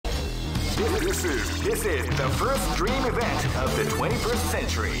This is the first dream event of the 21st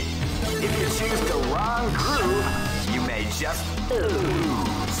century. If you choose the wrong groove, you may just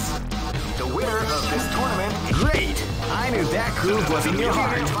lose. The winner of this tournament is great. I knew that groove was in your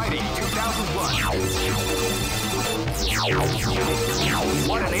heart. Fighting 2001.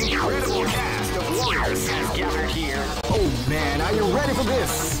 What an incredible cast of warriors has gathered here. Oh man, are you ready for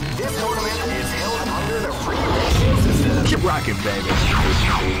this? This tournament is held under the free ratio system. Keep rocking, baby.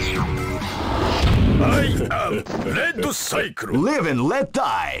 I am Red Cycle. Live and let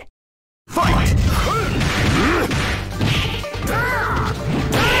die. Fight!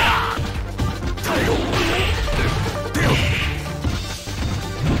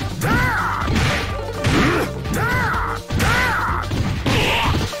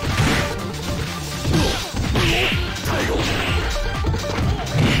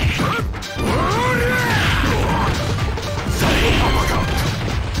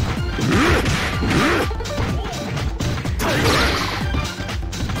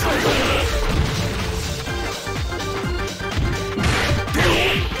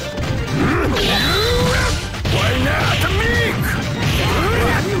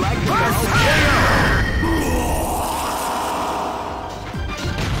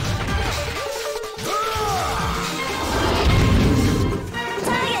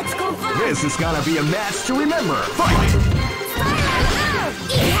 This is gonna be a match to remember. Fight!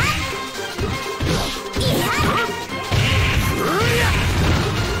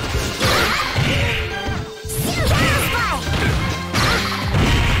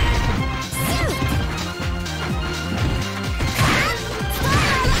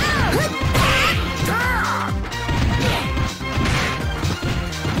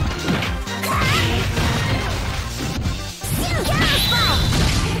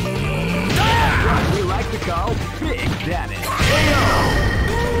 Call big damage.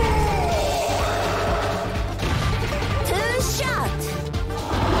 Two shot.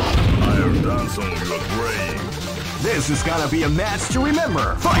 I'll dance on your grave. This is gonna be a match to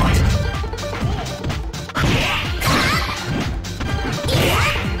remember. Fight!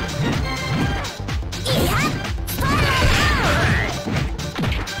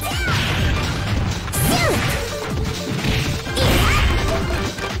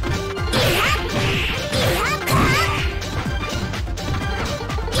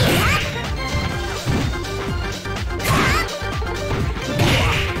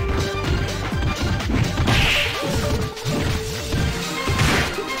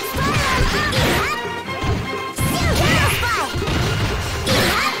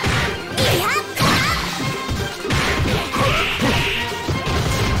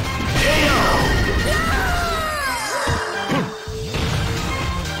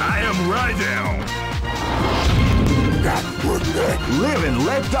 Live and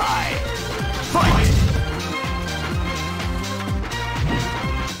let die. Fight!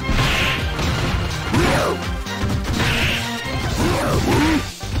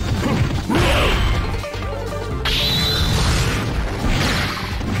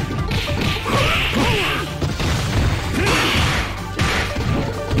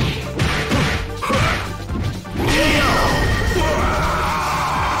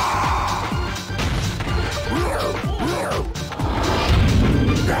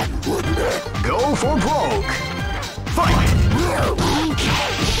 Go for broke! Fight!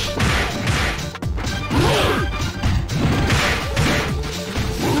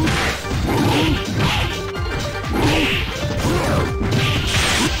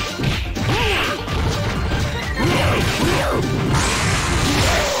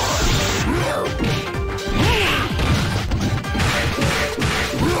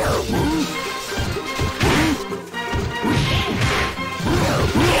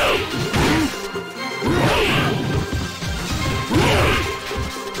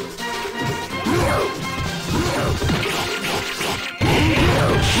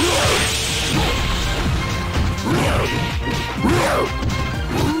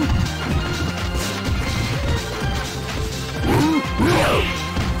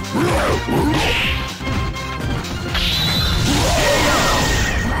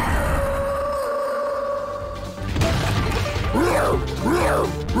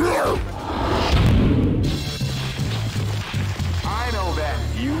 I know that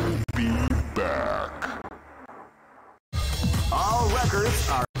you'll be back. All records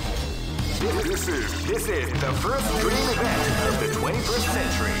are. This is the first dream event of the 21st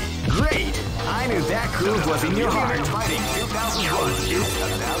century. Great! I knew that groove was in your heart. Fighting 2001 is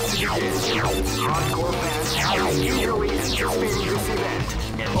about to begin. Hardcore fans are eagerly anticipating this event.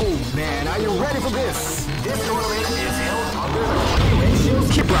 Oh man, are you ready for this? This tournament is held under the free ratio.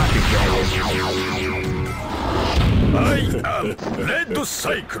 Keep rocking, guys.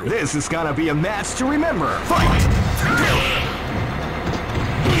 cycle. This is gonna be a match to remember. Fight!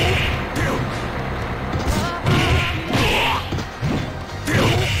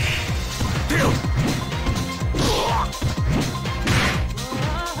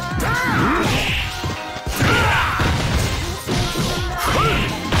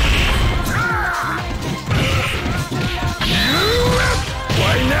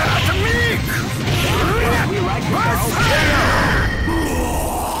 Why not me? We like it.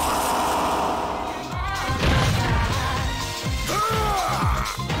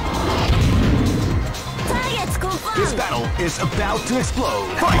 Targets confirmed. This battle is about to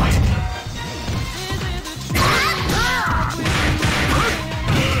explode. Fight!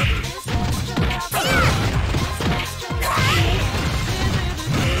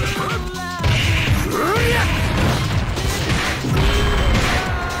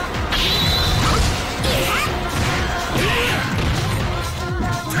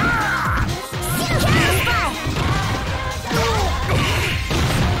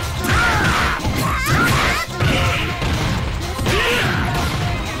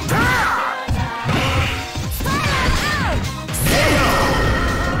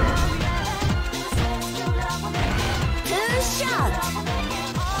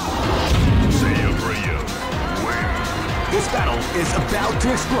 This battle is about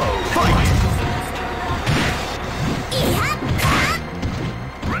to explode. Fight!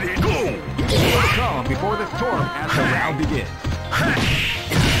 Ready, go! Calm before the storm as the round begins.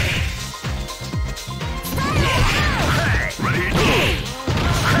 Ready, go!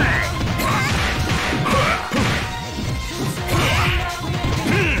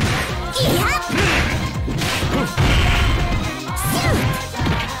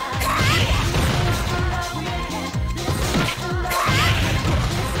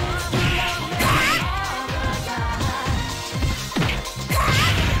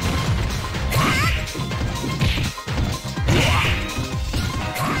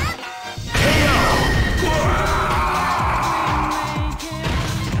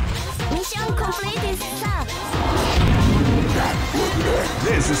 Mission completed, sir.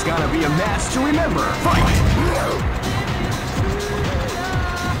 This is gonna be a match to remember. Fight!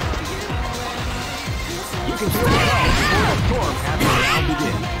 You can feel the calm before the storm as the round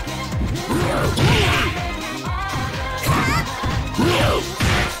begins.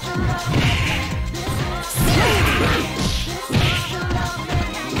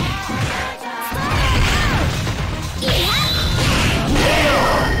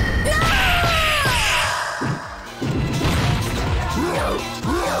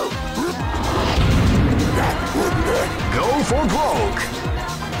 Go for broke!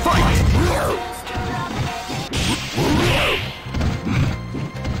 Fight!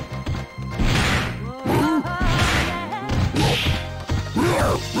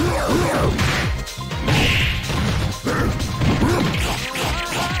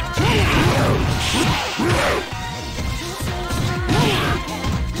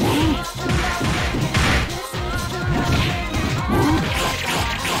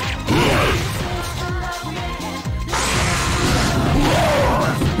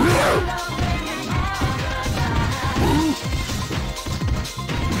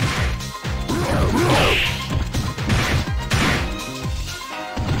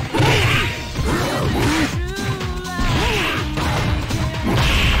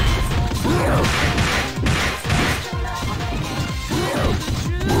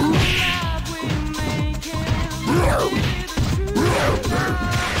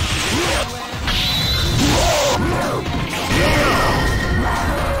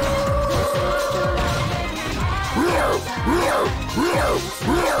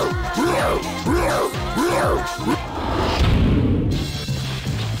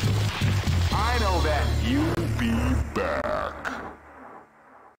 I know that you'll be back.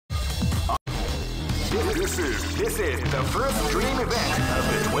 This is the first dream event of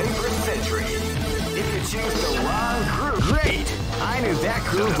the 21st century. If you choose the wrong group, great! I knew that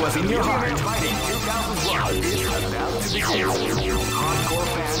group was in your heart. Fighting 2001 is about to begin. Hardcore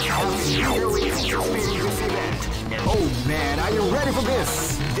fans have been eagerly anticipating this event. Oh man, are you ready for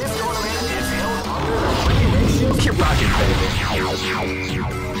this? This tournament is held under the free ratio. Keep rocking, baby.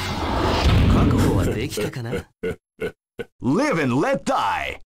 確保はできたかな Live and let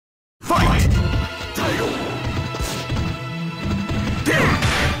die. Fight!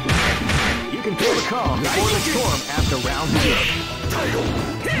 You can feel the calm before the storm as the round begins.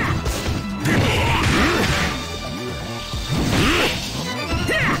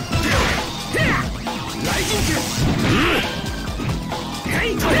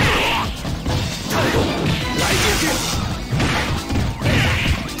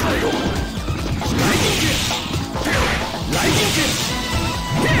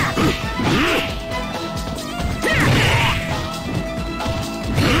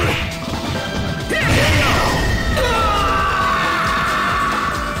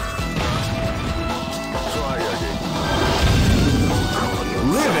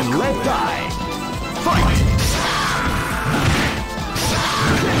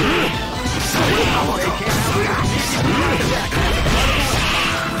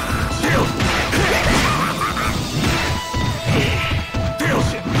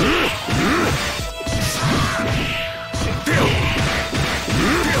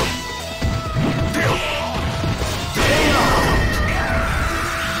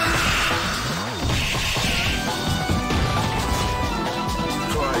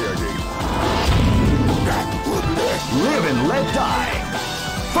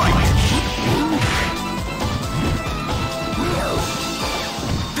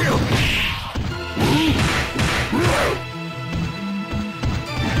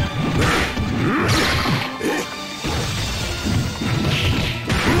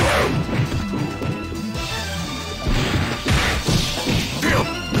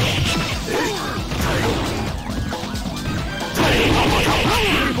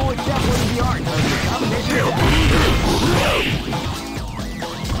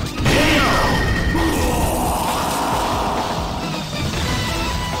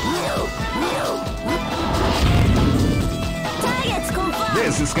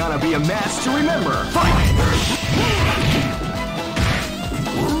 match to remember. Fight!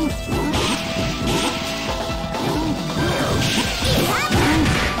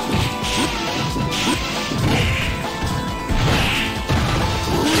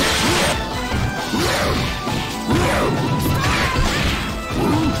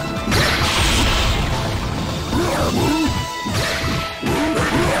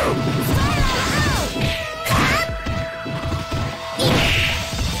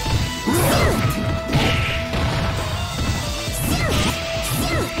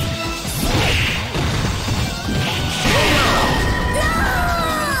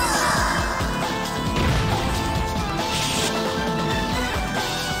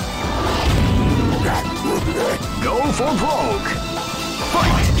 Go for broke!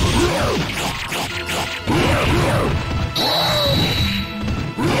 Fight!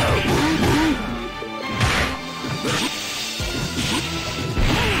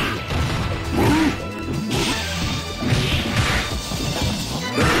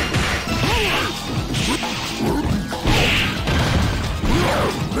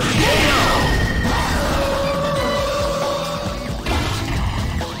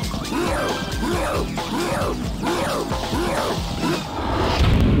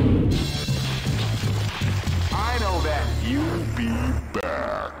 I know that you'll be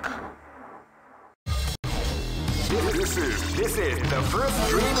back. This is the first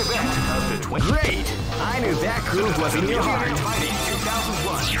dream event of the 20. Great! I knew that groove was in your heart. Fighting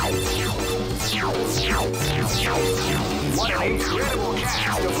 2001. What an incredible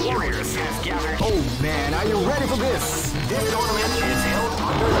cast of warriors has gathered. Oh man, are you ready for this? This tournament is held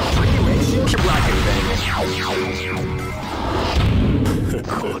under the free ratio. Keep rocking, baby.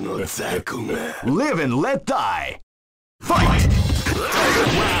 Live and let die. Fight!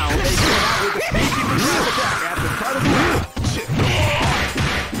 Wow, they came out with a sneaky attack at the start of the round.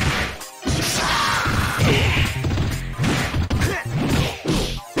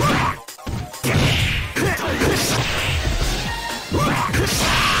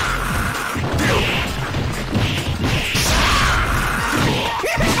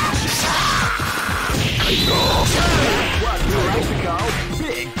 What you like to call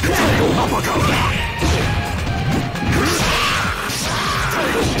big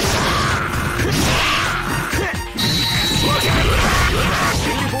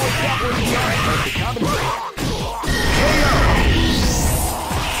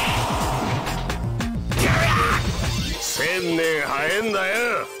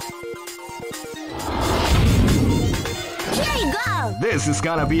Here you go! This is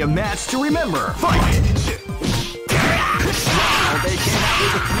gonna be a match to remember. Fight! Wow, they came out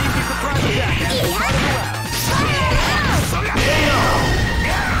with a sneaky surprise attack at the start of the round.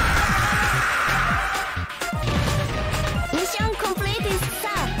 Mission completed,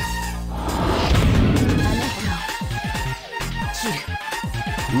 sir!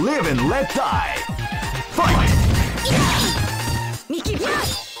 Live and let die. Fight! Mickey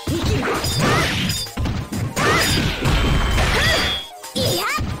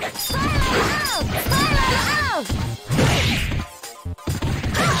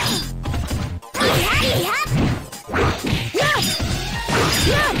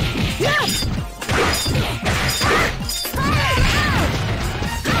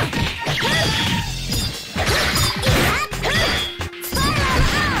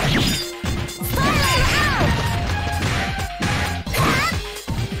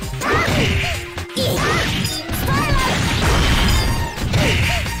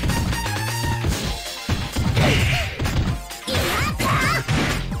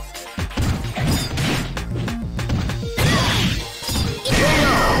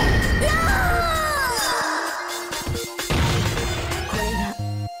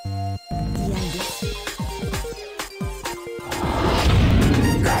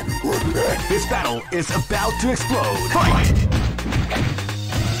This battle is about to explode. Fight!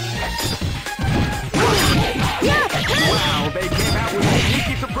 Wow, they came out with a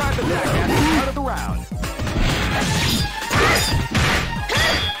sneaky surprise attack at the start of the round.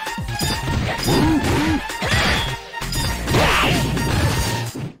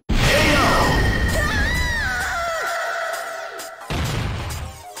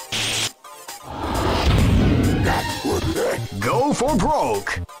 Go for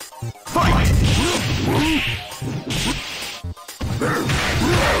broke! Fight!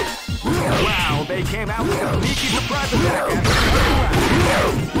 Wow, they came out with a sneaky surprise attack at the start of the round.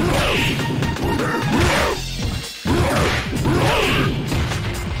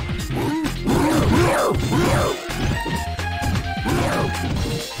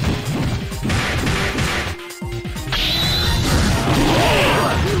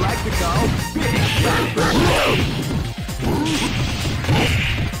 We like to call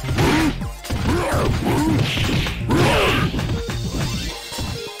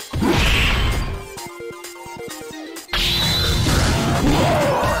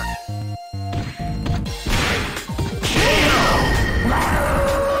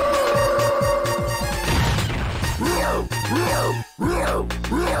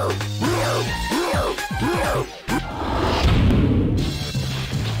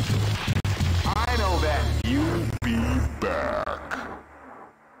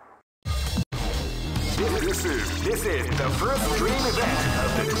This is the first dream event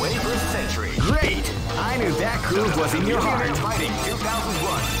of the 21st century. Great! I knew that groove was in your heart. Fighting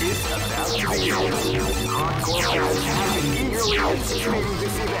 2001 is about to begin. Hardcore fans have been eagerly anticipating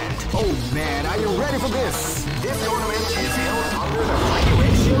this event. Oh man, are you ready for this? This tournament is held under the free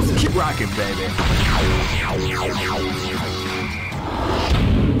ratios. Keep rocking, baby.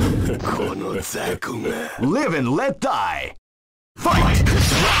 Live and let die. Fight!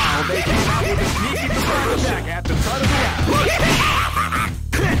 Wow, they came out with a sneaky surprise attack at the start of the round.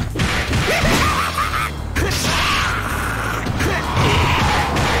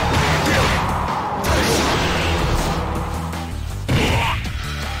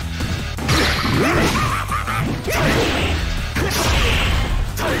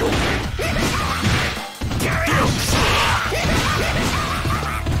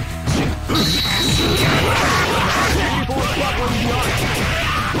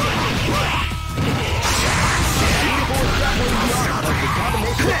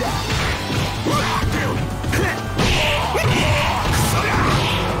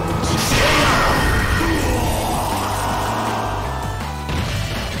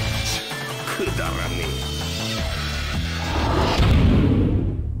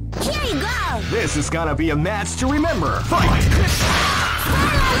 Here you go! This is gonna be a match to remember. Fight!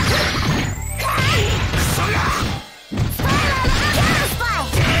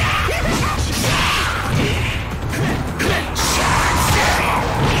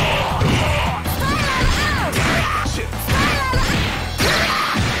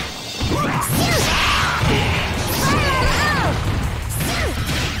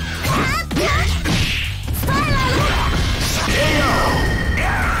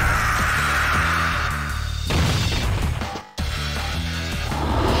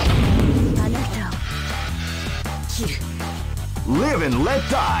 Live and let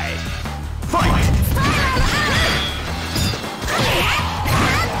die. Fight!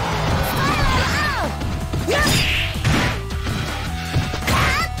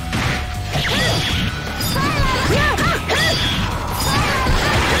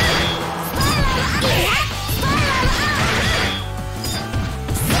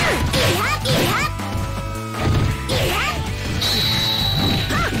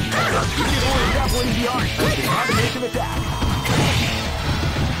 Combination attack.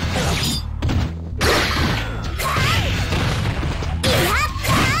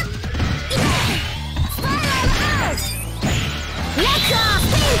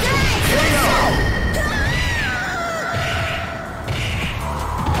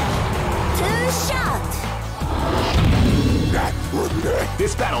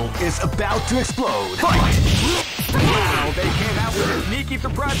 This battle is about to explode. Fight! Wow, they came out with a sneaky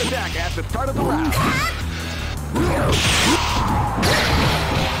surprise attack at the start of the round.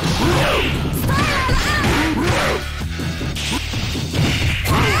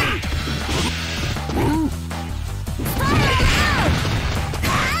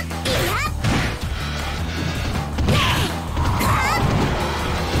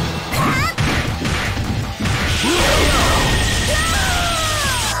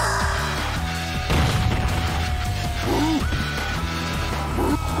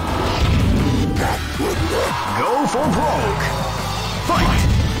 Go for broke! Fight!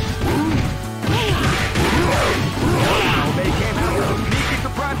 Wow, they came out with a sneaky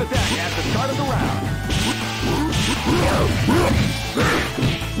surprise attack at the start of the round.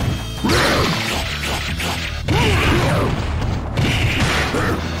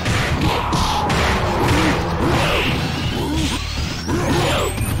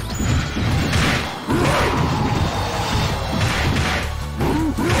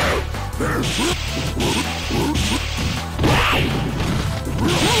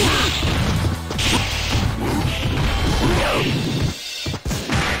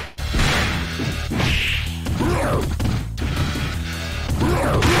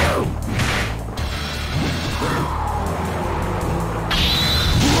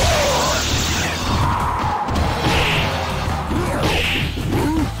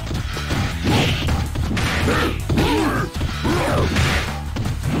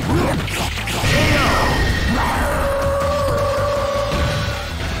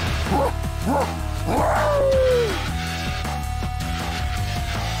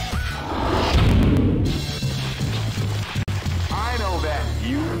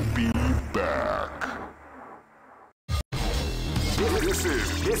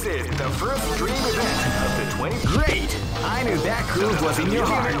 This is the first dream event of the 20. Great! I knew that groove was in your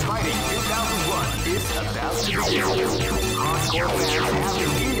heart. Fighting 2001 is about to begin. Hardcore fans have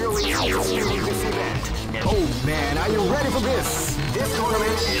been eagerly anticipating this event. Oh man, are you ready for this? This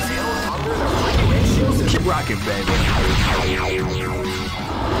tournament is held under the free ratios. Keep rocking, baby.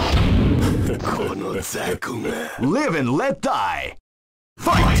 Live and let die.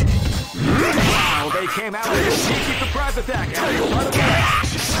 Fight! Wow, they came out with a sneaky surprise attack after the front of the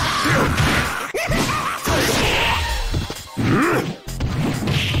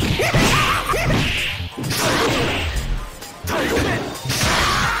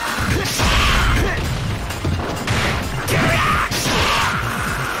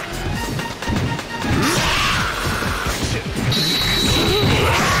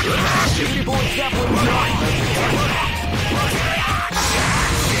beautiful and definitely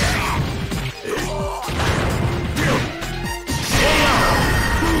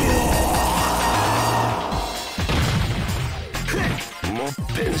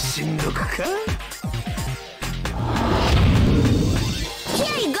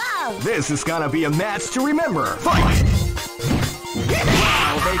Here you go! This is gonna be a match to remember. Fight!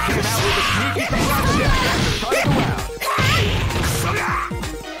 Wow, they came out with a sneaky surprise attack after the start of the round.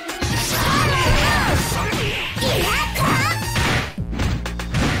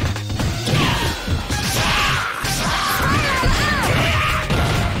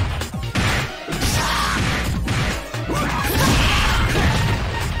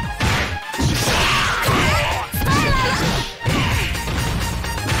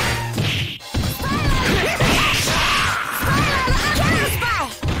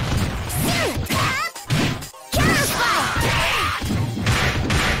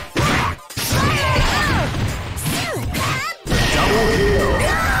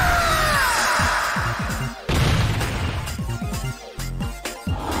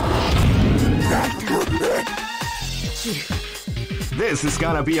 This is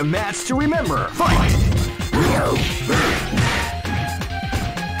gonna be a match to remember. Fight!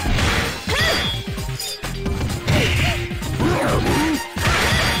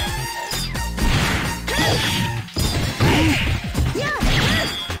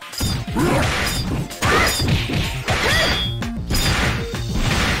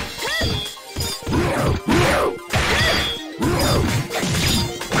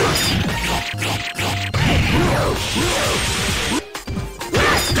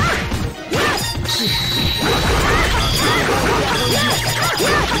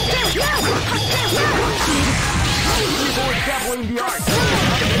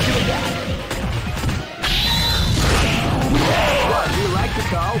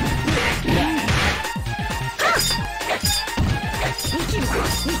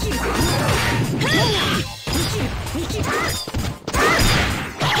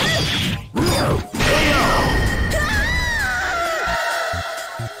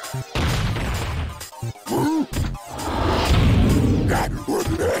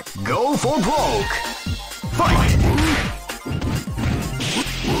 Go for broke! Fight!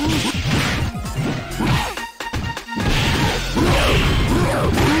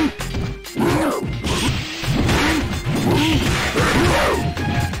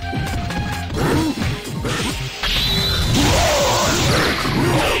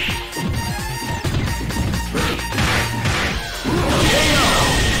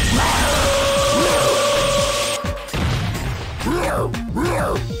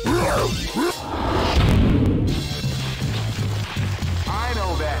 I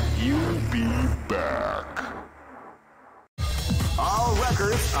know that you'll be back. All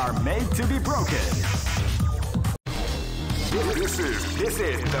records are made to be broken. This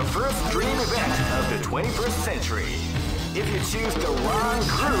is the first dream event of the 21st century. If you choose the wrong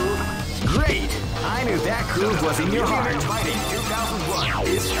groove, great! I knew that groove was in your heart. Fighting 2001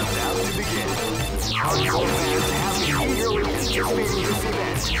 is about to begin. Hardcore fans have been eagerly anticipating this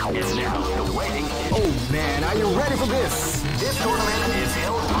event, and now the waiting. Oh man, are you ready for this? This tournament is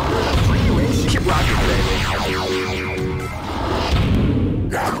held under the free ratio. Keep rocking, baby.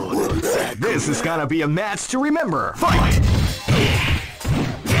 This is gonna be a match to remember. Fight!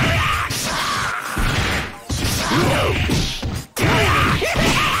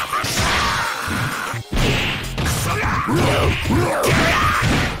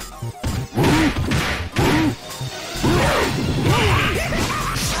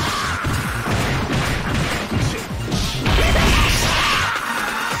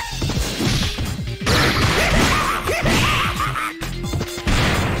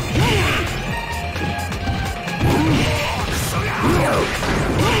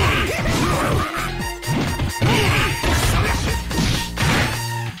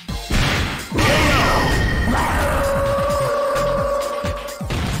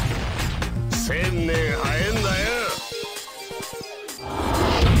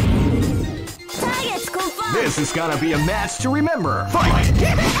 This is gonna be a match to remember. Fight!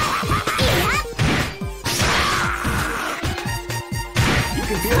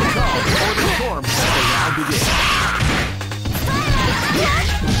 can feel the calm before the storm as the round begins.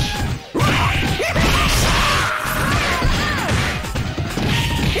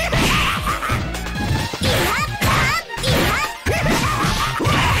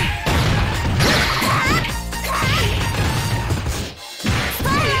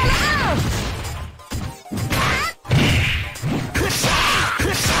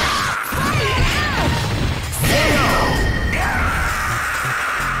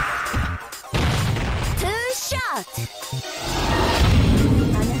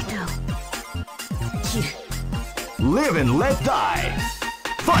 Live and let die.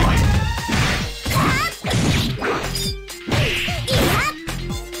 Fight!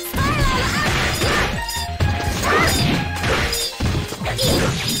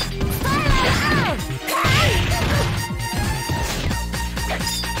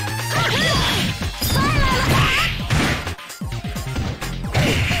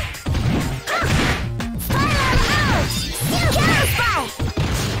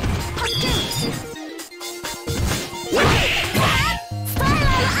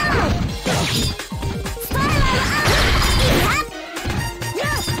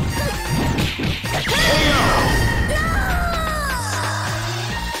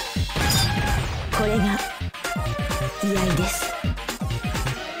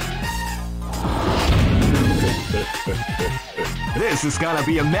 This is gonna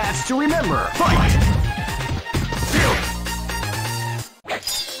be a match to remember. Fight!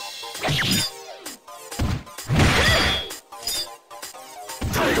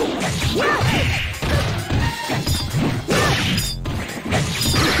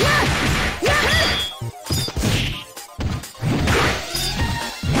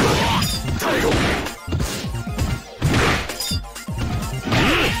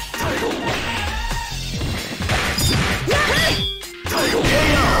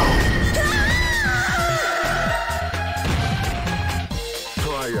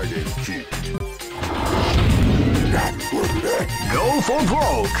 Go for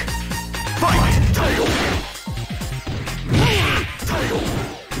broke! Fight!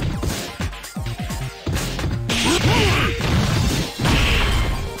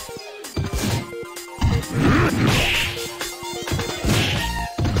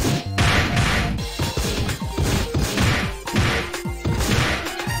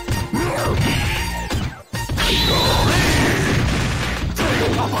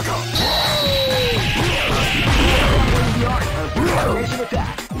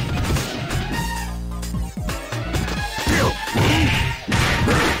 Attack!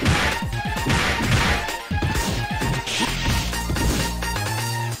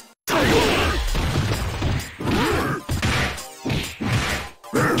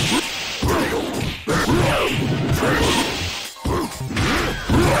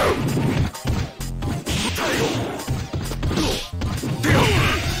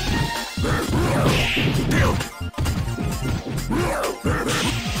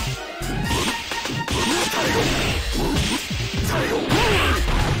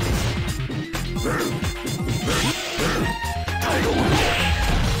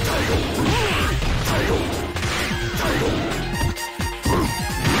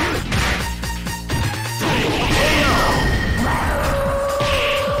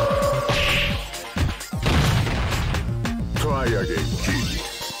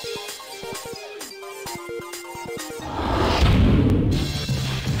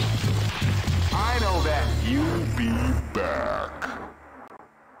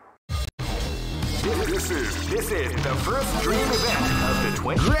 This is the first dream event of the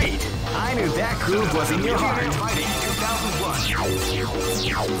 20. Great! I knew that groove was in your heart. Fighting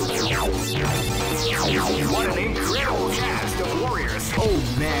 2001. What an incredible cast of warriors.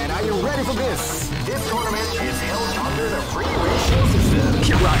 Oh man, are you ready for this? This tournament is held under the free ratio system.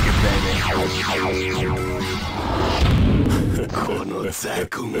 Get rockin', baby.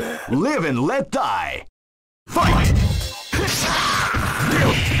 Live and let die. Fight!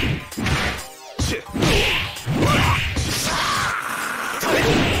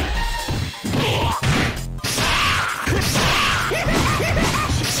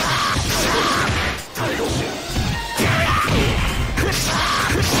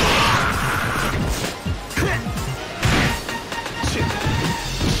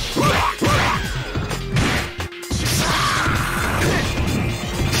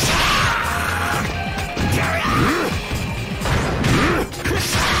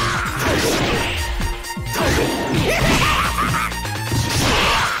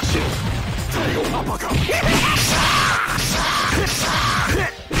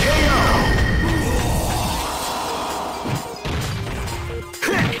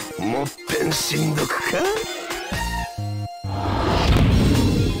 Here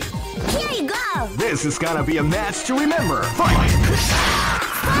you go! This is gonna be a match to remember. Fight!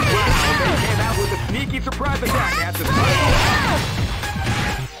 Wow, they came out with a sneaky surprise attack at the start.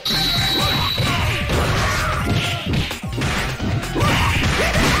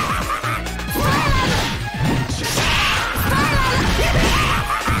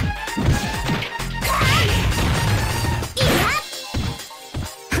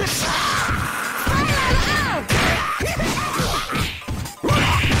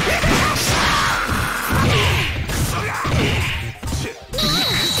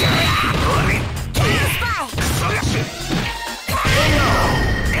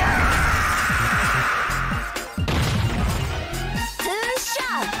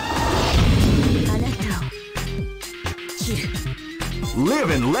 Live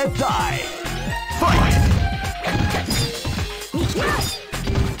and let die. Fight!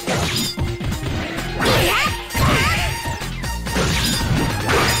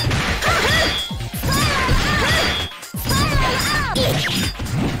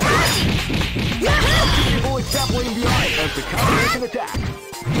 People extrapolating behind as the combination attack.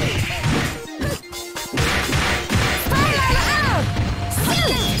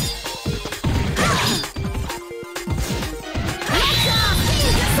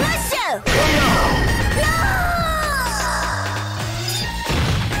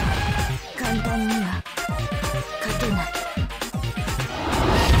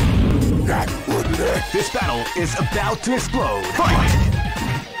 This battle is about to explode. Fight!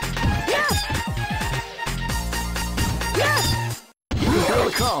 You can feel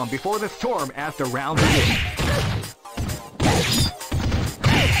the calm before the storm as the round begins.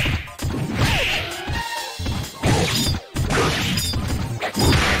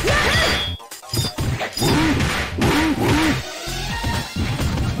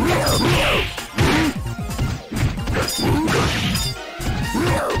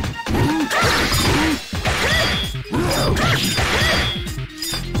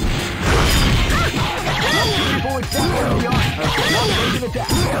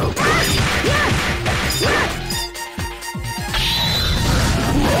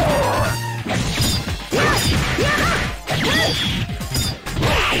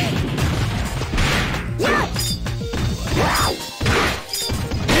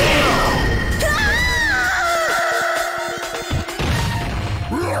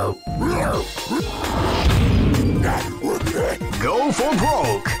 Go for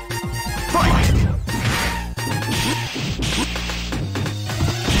broke! Fight!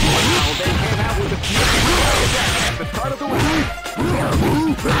 Now they came out with a few attacks at the start of the round.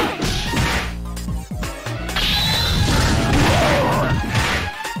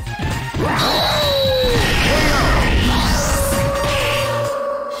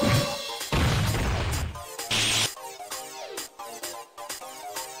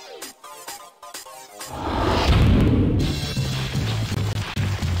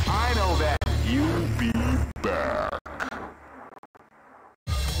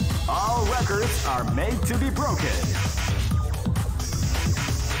 All records are made to be broken.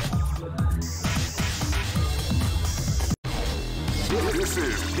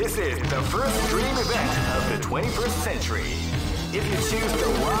 This is the first dream event of the 21st century. If you choose the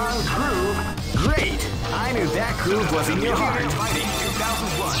wrong groove, great! I knew that groove was in your heart. Fighting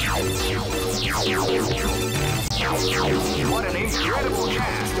 2001. What an incredible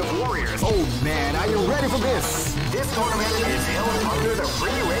cast of warriors. Oh man, are you ready for this? This tournament is held under the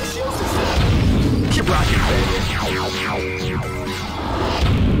free ratio system. Keep rocking, baby.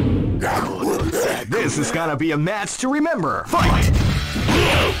 This is gonna be a match to remember. Fight!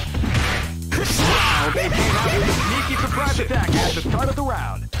 Wow, they came out with a sneaky surprise attack at the start of the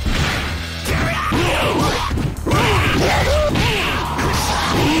round.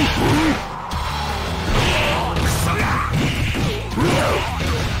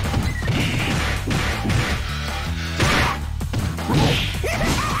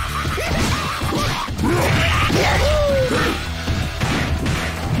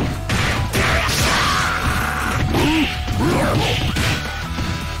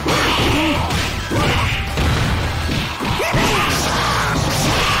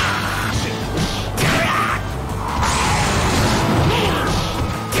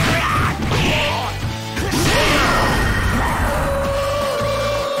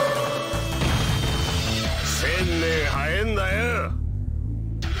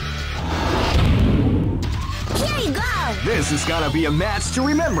 This is gonna be a match to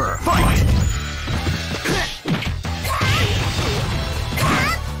remember. Fight!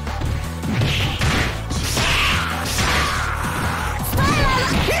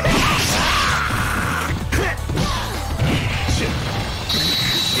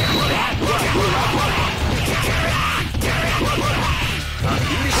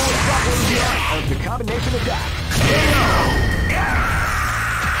 beautiful example in the art of the combination attack.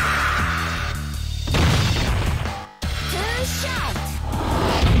 Two shot.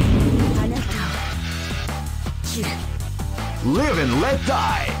 Live and let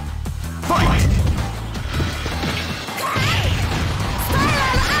die. Fight!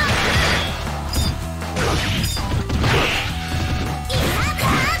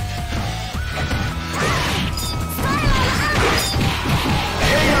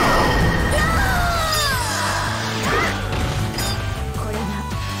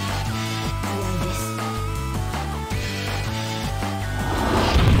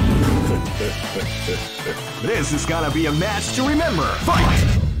 This is gonna be a match to remember. Fight!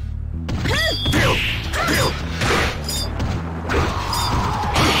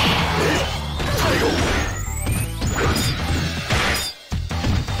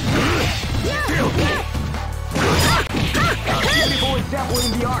 A beautiful example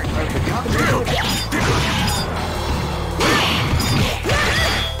in the art of the combination attack.